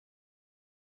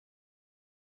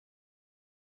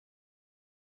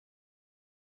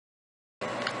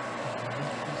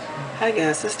Hi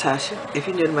guys, it's Tasha. If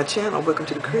you're new to my channel, welcome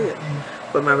to the crib.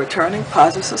 For my returning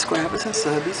positive subscribers and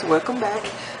subbies, welcome back.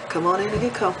 Come on in and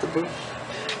get comfortable.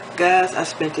 Guys, I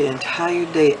spent the entire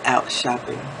day out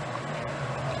shopping.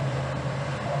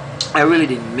 I really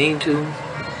didn't mean to.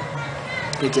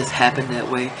 It just happened that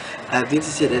way. I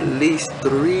visited at least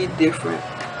 3 different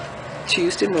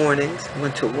Tuesday mornings.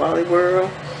 Went to Wally World,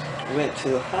 went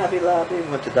to Hobby Lobby,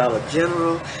 went to Dollar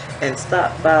General, and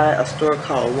stopped by a store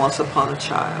called Once Upon a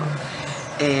Child.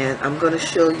 And I'm going to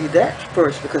show you that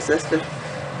first because that's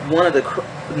one of the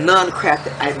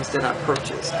non-crafted items that I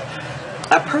purchased.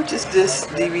 I purchased this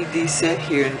DVD set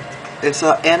here. It's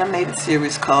an animated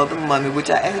series called The Mummy,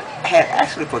 which I had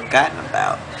actually forgotten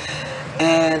about.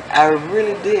 And I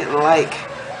really did like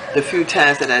the few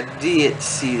times that I did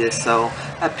see this. So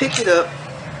I picked it up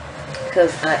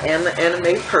because I am an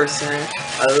anime person.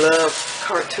 I love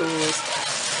cartoons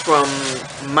from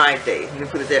my day, let me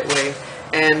put it that way.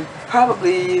 And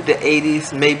probably the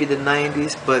 80s, maybe the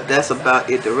 90s, but that's about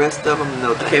it. The rest of them,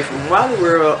 no. Okay, from Wally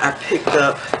World, I picked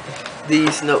up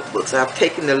these notebooks. I've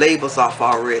taken the labels off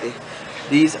already.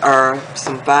 These are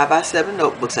some 5x7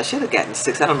 notebooks. I should have gotten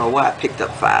 6. I don't know why I picked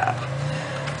up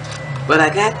 5. But I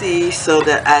got these so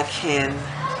that I can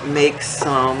make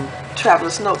some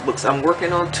traveler's notebooks. I'm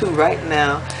working on 2 right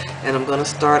now, and I'm going to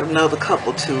start another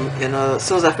couple too as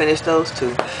soon as I finish those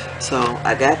 2. So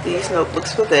I got these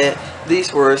notebooks for that.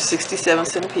 These were 67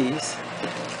 cents a piece.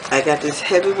 I got this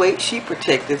heavyweight sheet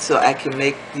protected so I can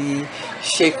make the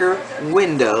shaker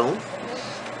window.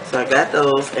 So I got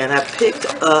those, and I picked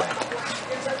up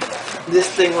this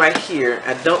thing right here.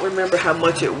 I don't remember how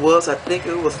much it was. I think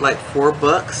it was like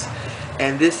 $4.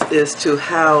 And this is to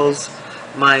house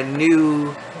my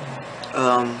new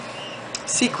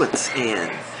sequins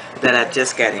in that I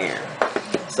just got in.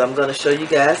 So I'm going to show you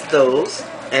guys those.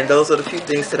 And those are the few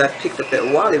things that I picked up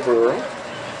at Wally World.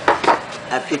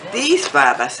 I picked these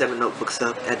 5x7 notebooks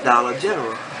up at Dollar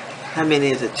General. How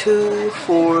many is it? 2,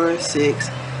 4, 6,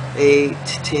 8,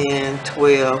 10,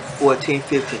 12, 14,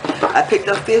 15. I picked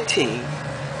up 15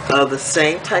 of the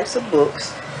same types of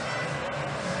books.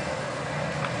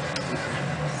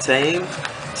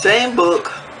 Same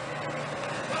book.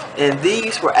 And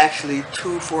these were actually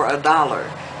 2 for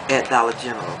 $1 at Dollar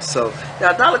General. So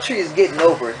now Dollar Tree is getting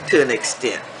over to an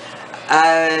extent.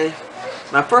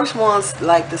 My first ones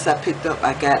like this I picked up,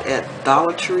 I got at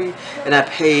Dollar Tree, and I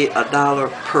paid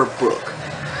 $1 per book.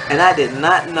 And I did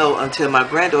not know until my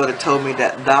granddaughter told me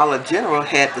that Dollar General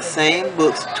had the same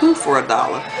books 2 for $1,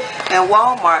 and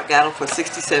Walmart got them for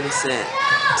 67 cents.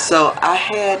 So I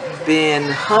had been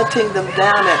hunting them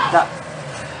down at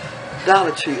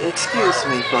Dollar Tree. Excuse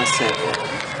me for a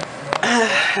second. I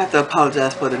have to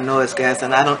apologize for the noise, guys,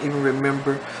 and I don't even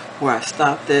remember where I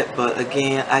stopped at. But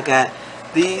again, I got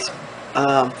these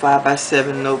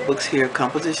 5x7 notebooks here,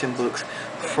 composition books,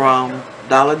 from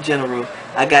Dollar General.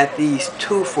 I got these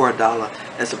 2 for $1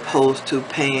 as opposed to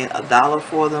paying $1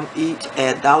 for them each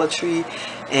at Dollar Tree.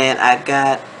 And I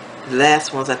got the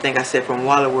last ones, I think I said, from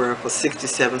Wally World for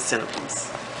 67 cents a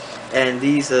piece. And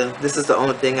this is the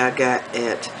only thing I got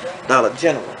at Dollar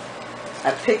General. I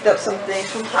picked up some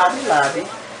things from Hobby Lobby,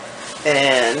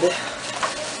 and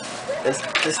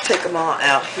let's take them all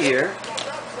out here.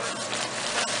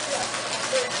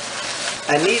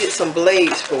 I needed some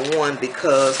blades for one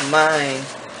because mine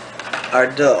are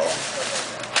dull.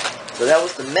 So that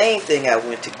was the main thing I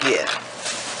went to get.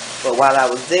 But while I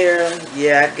was there,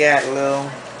 yeah, I got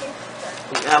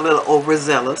a little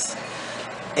overzealous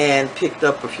and picked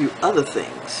up a few other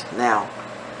things. Now,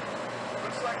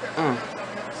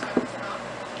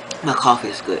 my coffee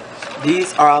is good.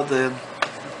 These are the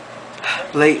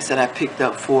blades that I picked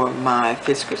up for my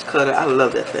Fiskars cutter. I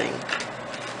love that thing.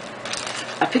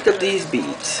 I picked up these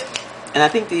beads, and I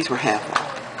think these were half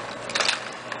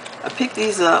off. I picked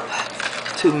these up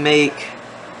to make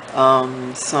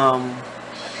some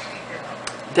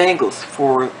dangles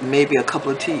for maybe a couple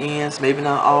of TNs, maybe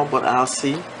not all, but I'll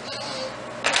see.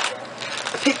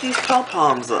 I picked these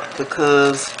pom-poms up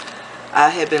because I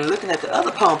had been looking at the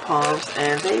other pom-poms,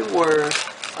 and they were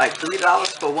like $3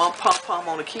 for one pom-pom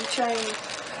on a keychain.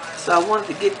 So I wanted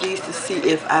to get these to see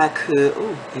if I could.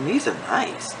 Ooh, and these are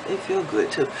nice. They feel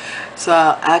good too. So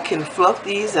I can fluff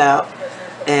these out,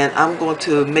 and I'm going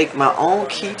to make my own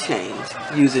keychains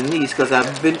using these because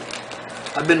I've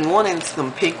been wanting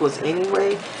some pink ones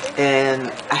anyway,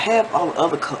 and I have all the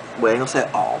other colors. Well, I ain't gonna say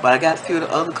all, but I got a few of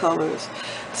the other colors.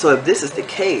 So if this is the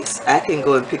case, I can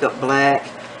go and pick up black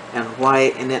and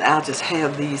white, and then I'll just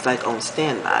have these like on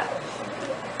standby.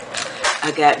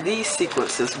 I got these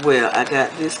sequins as well. I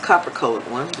got this copper colored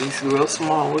one. These real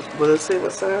small. What does it say?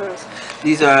 What size?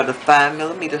 These are the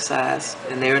 5mm size,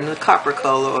 and they're in the copper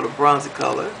color or the bronzy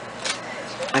color.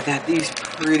 I got these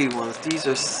pretty ones. These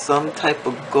are some type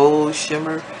of gold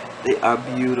shimmer. They are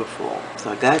beautiful.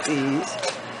 So I got these.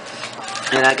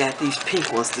 And I got these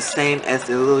pink ones, the same as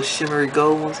the little shimmery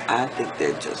gold ones. I think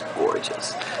they're just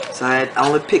gorgeous. So I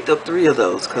only picked up 3 of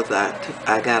those because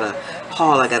I got a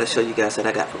haul I got to show you guys that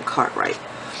I got from Cartwright.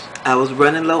 I was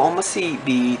running low on my seed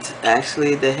beads.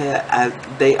 Actually,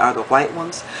 they are the white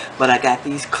ones, but I got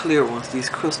these clear ones, these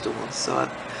crystal ones. So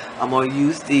I'm going to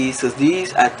use these because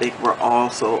these I think were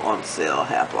also on sale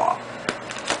half off.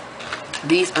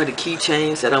 These are the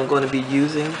keychains that I'm going to be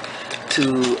using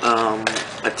to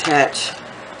attach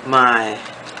my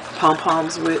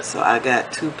pom-poms with. So I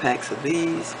got 2 packs of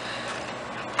these.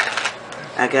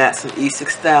 I got some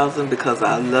E6000 because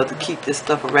I love to keep this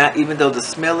stuff around. Even though the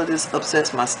smell of this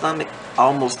upsets my stomach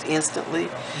almost instantly,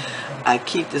 I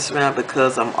keep this around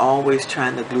because I'm always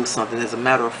trying to glue something. As a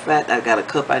matter of fact, I got a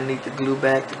cup I need to glue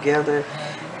back together,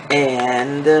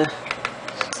 and it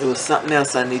was something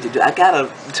else I need to do. I got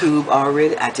a tube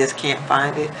already, I just can't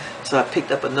find it, so I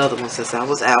picked up another one since I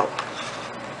was out.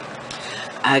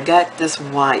 I got this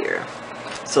wire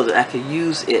so that I could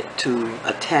use it to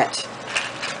attach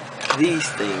these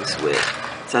things with.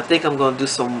 So I think I'm going to do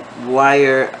some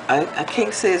wire. I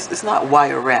can't say it's not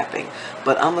wire wrapping,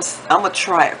 but I'm gonna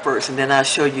try it first, and then I'll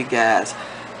show you guys.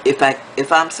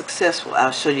 If I'm successful,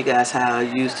 I'll show you guys how I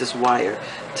use this wire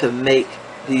to make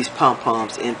these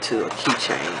pom-poms into a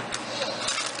keychain.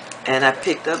 And I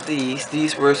picked up these.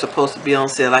 These were supposed to be on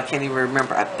sale. I can't even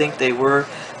remember. I think they were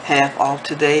half off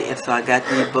today, and so I got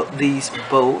these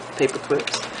both paper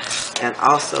clips, and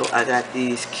also I got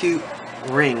these cute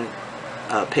ring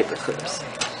paper clips.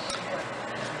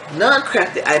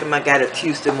 Non-crafted item I got at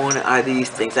Tuesday morning are these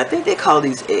things. I think they call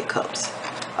these egg cups.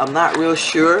 I'm not real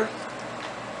sure.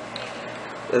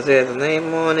 There's a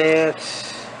name on it.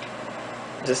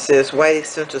 It just says white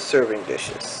essential serving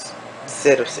dishes,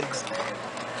 set of 6.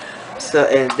 So,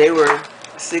 and they were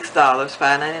 $6,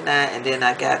 $5.99, and then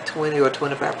I got 20 or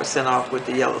 25% off with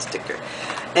the yellow sticker.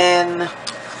 And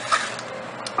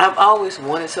I've always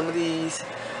wanted some of these.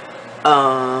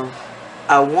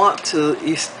 I want to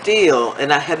still,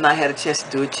 and I have not had a chance to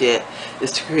do it yet,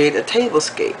 is to create a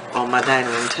tablescape on my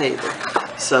dining room table.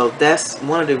 So that's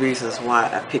one of the reasons why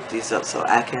I picked these up, so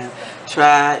I can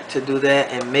try to do that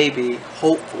and maybe,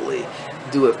 hopefully,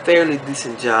 do a fairly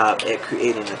decent job at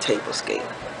creating a tablescape.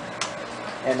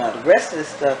 And now the rest of this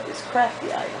stuff is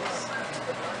crafty items.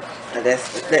 And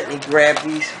let me grab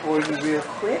these for you real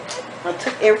quick. I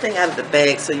took everything out of the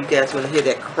bag so you guys want to hear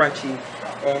that crunchy.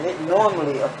 And it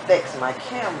normally affects my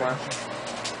camera.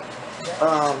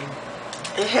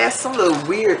 It has some little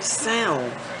weird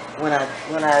sound when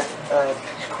I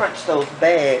crunch those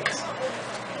bags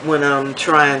when I'm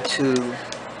trying to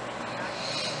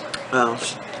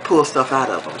pull stuff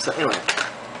out of them. So anyway,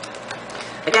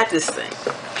 I got this thing,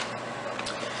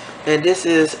 and this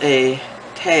is a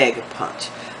tag punch.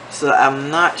 So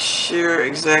I'm not sure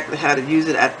exactly how to use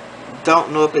it. I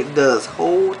don't know if it does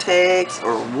whole tags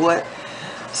or what.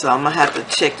 So I'm going to have to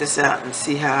check this out and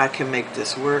see how I can make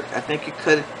this work. I think you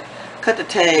cut the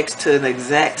tags to an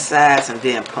exact size and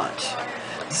then punch.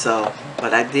 So,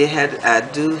 but I do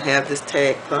have this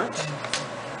tag punch.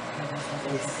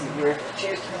 Let me see where to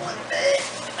choose one bag.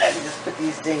 I can just put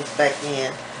these things back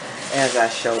in as I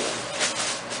show them.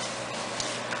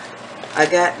 I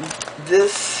got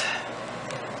this,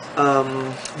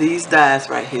 these dies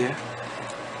right here.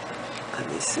 Let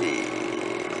me see.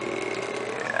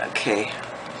 Okay.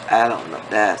 I don't know.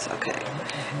 That's okay.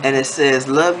 And it says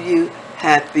love you,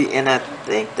 happy, and I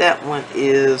think that one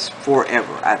is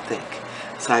forever, I think.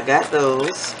 So I got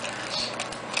those.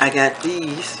 I got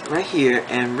these right here,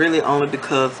 and really only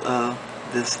because of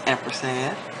this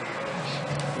ampersand.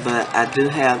 But I do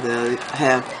have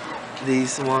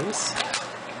these ones.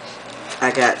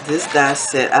 I got this die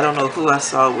set. I don't know who I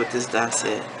saw with this die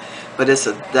set, but it's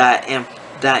a die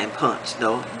and punch.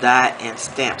 No, die and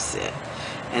stamp set.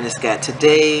 And it's got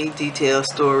today, detailed,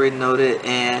 story, noted,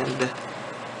 and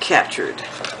captured.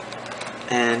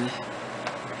 And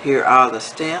here are the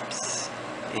stamps,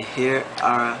 and here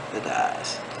are the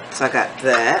dies. So I got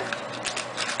that.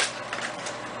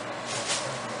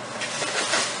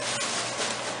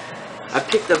 I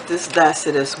picked up this die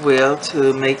set as well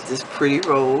to make this pretty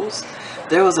rose.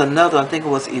 There was another, I think it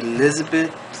was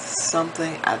Elizabeth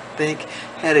something, I think,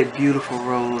 had a beautiful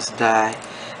rose die.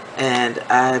 And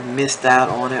I missed out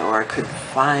on it, or I couldn't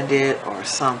find it or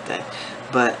something,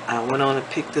 but I went on and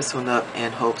picked this one up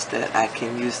in hopes that I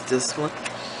can use this one.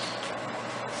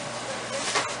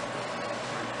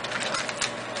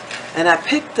 And I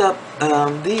picked up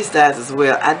these dies as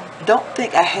well. I don't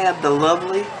think I have the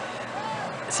Lovely,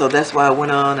 so that's why I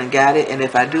went on and got it. And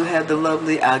if I do have the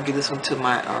Lovely, I'll give this one to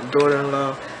my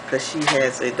daughter-in-law, because she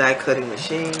has a die cutting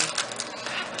machine.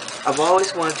 I've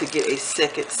always wanted to get a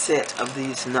second set of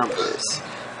these numbers,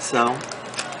 so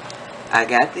I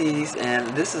got these. And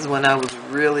this is when I was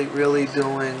really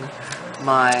doing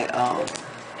my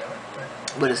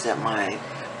what is that,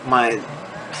 my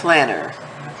planner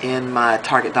in my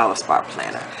Target Dollar Spot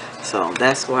planner. So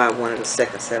that's why I wanted a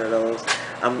second set of those.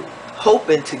 I'm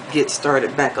hoping to get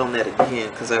started back on that again,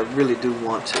 because I really do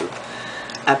want to.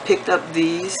 I picked up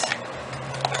these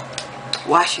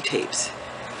washi tapes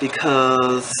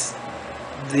because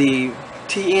the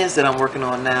TNs that I'm working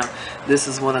on now, this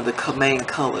is one of the main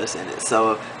colors in it.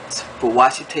 So for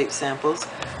washi tape samples,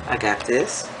 I got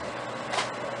this.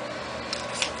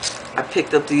 I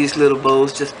picked up these little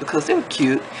bows just because they were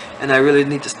cute, and I really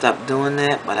need to stop doing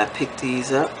that, but I picked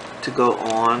these up to go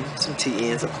on some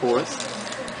TNs, of course.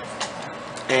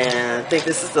 And I think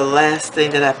this is the last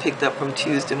thing that I picked up from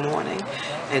Tuesday morning,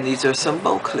 and these are some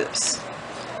bow clips.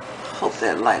 Hope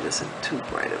that light isn't too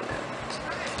bright on them.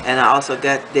 And I also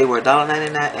got, they were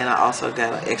 $1.99, and I also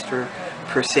got an extra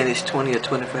percentage, 20 or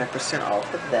 25%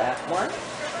 off of that one.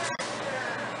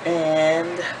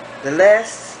 And the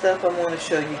last stuff I want to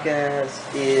show you guys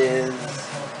is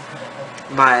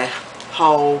my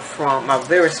haul from, my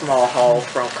very small haul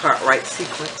from Cartwright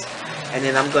Sequins. And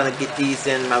then I'm going to get these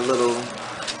in my little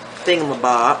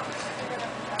thingamabob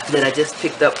that I just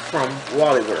picked up from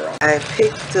Wally World. I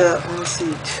picked up, let me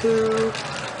see, 2,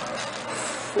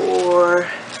 4,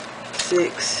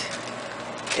 6,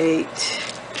 8,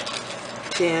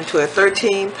 10, 12,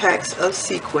 13 packs of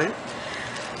sequin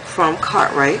from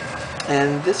Cartwright.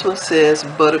 And this one says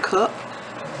Buttercup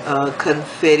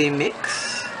Confetti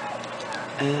Mix.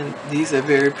 And these are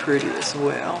very pretty as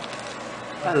well.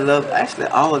 I love, actually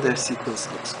all of their sequins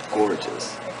looks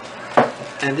gorgeous.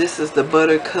 And this is the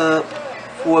Buttercup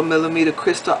 4mm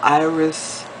Crystal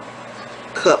Iris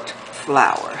Cupped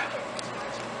Flower.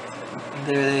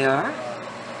 There they are.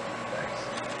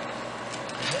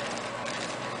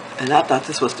 And I thought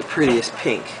this was the prettiest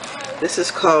pink. This is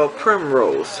called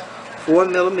Primrose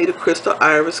 4mm Crystal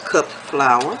Iris Cupped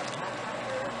Flower.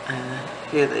 And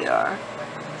here they are.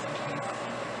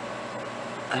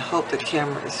 I hope the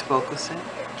camera is focusing.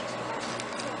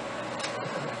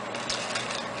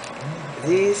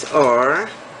 These are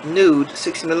nude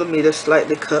 6mm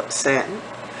slightly cupped satin.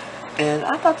 And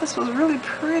I thought this was really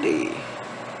pretty.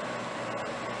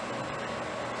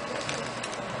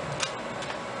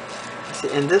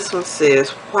 And this one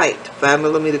says white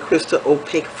 5mm crystal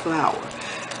opaque flower.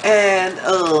 And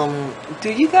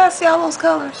do you guys see all those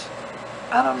colors?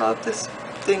 I don't know if this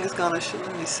thing is gonna show.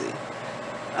 Let me see.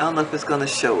 I don't know if it's gonna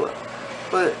show up.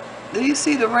 But do you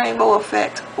see the rainbow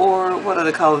effect, or what do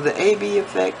they call it, the AB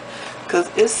effect? Because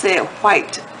it said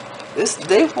white.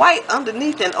 They white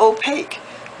underneath and opaque,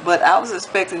 but I was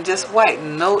expecting just white,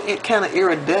 no kind of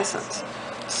iridescence.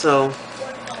 So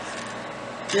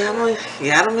yeah,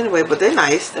 I don't anyway, but they're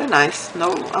nice. They're nice.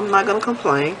 No, I'm not gonna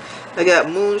complain. I got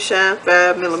moonshine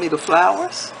 5mm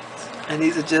flowers, and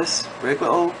these are just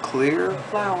regular old clear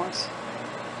flowers.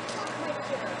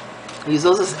 Use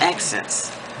those as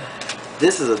accents.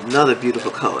 This is another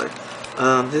beautiful color.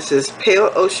 This is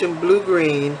Pale Ocean Blue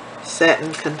Green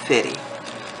Satin Confetti.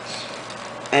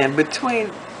 And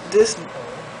between this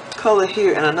color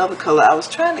here and another color, I was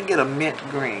trying to get a mint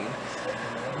green.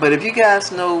 But if you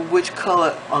guys know which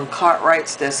color on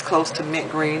Cartwright's that's close to mint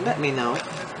green, let me know.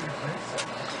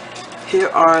 Here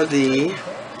are the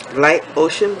light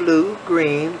ocean blue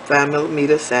green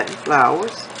 5mm satin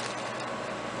flowers.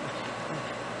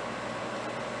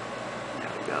 There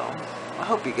we go. I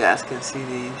hope you guys can see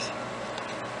these.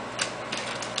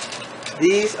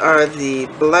 These are the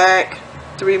black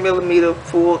 3mm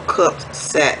full cupped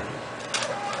satin.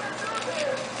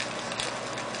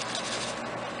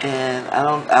 And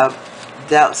I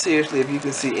doubt seriously if you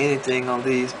can see anything on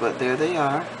these, but there they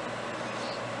are.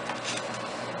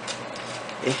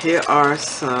 And here are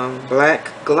some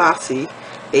black glossy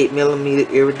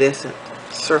 8mm iridescent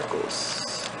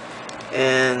circles.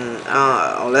 And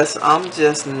unless I'm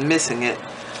just missing it,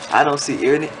 I don't see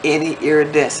any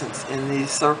iridescence in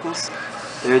these circles.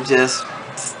 They're just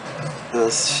the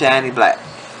shiny black.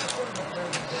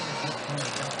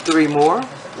 3 more.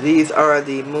 These are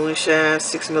the moonshine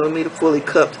 6mm fully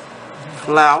cupped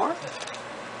flower.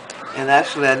 And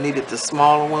actually I needed the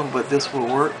smaller one, but this will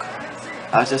work.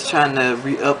 I was just trying to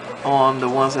re-up on the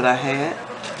ones that I had,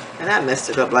 and I messed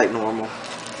it up like normal.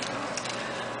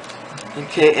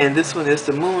 Okay, and this one is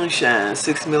the moonshine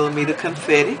 6mm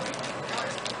confetti.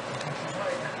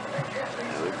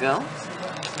 go.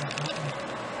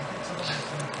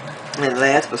 And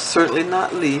last but certainly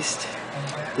not least,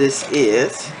 this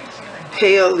is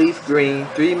pale leaf green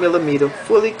 3mm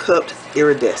fully cupped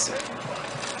iridescent.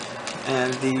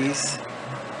 And these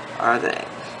are they.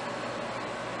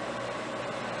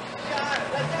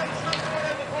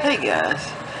 Hey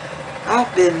guys,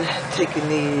 I've been taking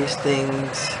these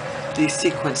things, these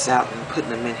sequins out and putting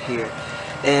them in here,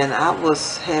 and I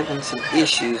was having some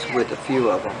issues with a few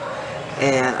of them,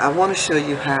 and I want to show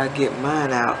you how I get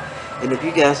mine out. And if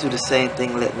you guys do the same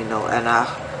thing, let me know. And I'm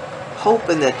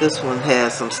hoping that this one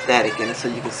has some static in it so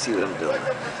you can see what I'm doing.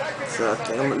 So I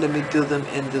think let me do them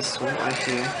in this one right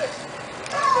here.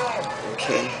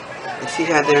 Okay, and see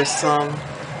how there's some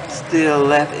still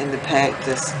left in the pack,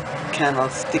 just kind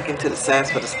of sticking to the sides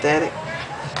for the static.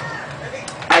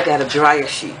 I got a dryer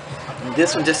sheet.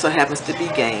 This one just so happens to be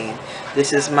game.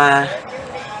 This is my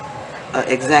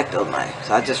X-Acto knife.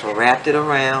 So I just wrapped it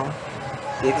around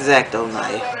the X-Acto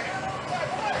knife.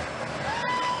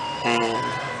 And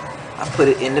I put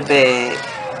it in the bag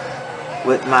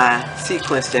with my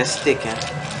sequins that's sticking.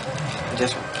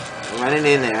 Just run it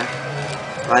in there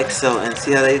like so. And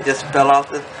see how they just fell off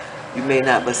the... You may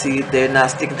not, but see they're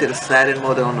not sticking to the side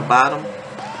anymore. They're on the bottom.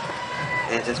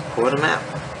 And just pour them out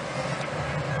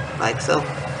like so.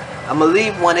 I'm gonna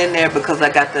leave one in there because I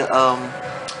got to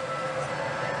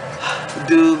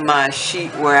do my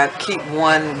sheet where I keep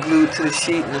one glued to the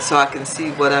sheet, and so I can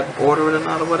see what I've ordered or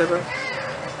not or whatever.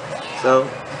 So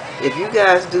if you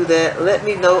guys do that, let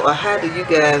me know. Or how do you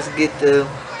guys get the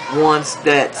ones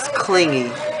that's clingy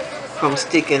from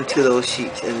sticking to those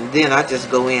sheets? And then I just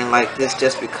go in like this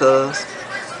just because.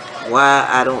 Why,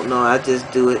 I don't know. I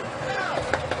just do it.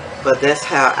 But that's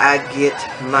how I get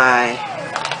my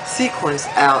sequins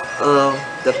out of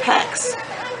the packs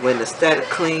when the static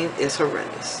clean is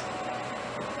horrendous.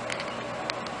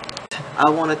 I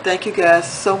want to thank you guys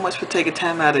so much for taking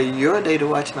time out of your day to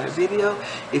watch my video.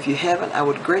 If you haven't, I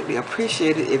would greatly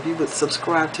appreciate it if you would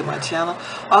subscribe to my channel.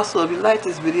 Also, if you like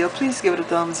this video, please give it a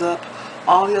thumbs up.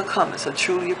 All your comments are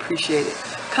truly appreciated.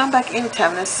 Come back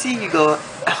anytime and I see you go.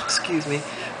 Excuse me.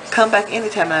 Come back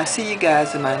anytime and I see you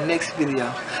guys in my next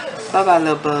video. Bye bye,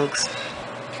 little bugs.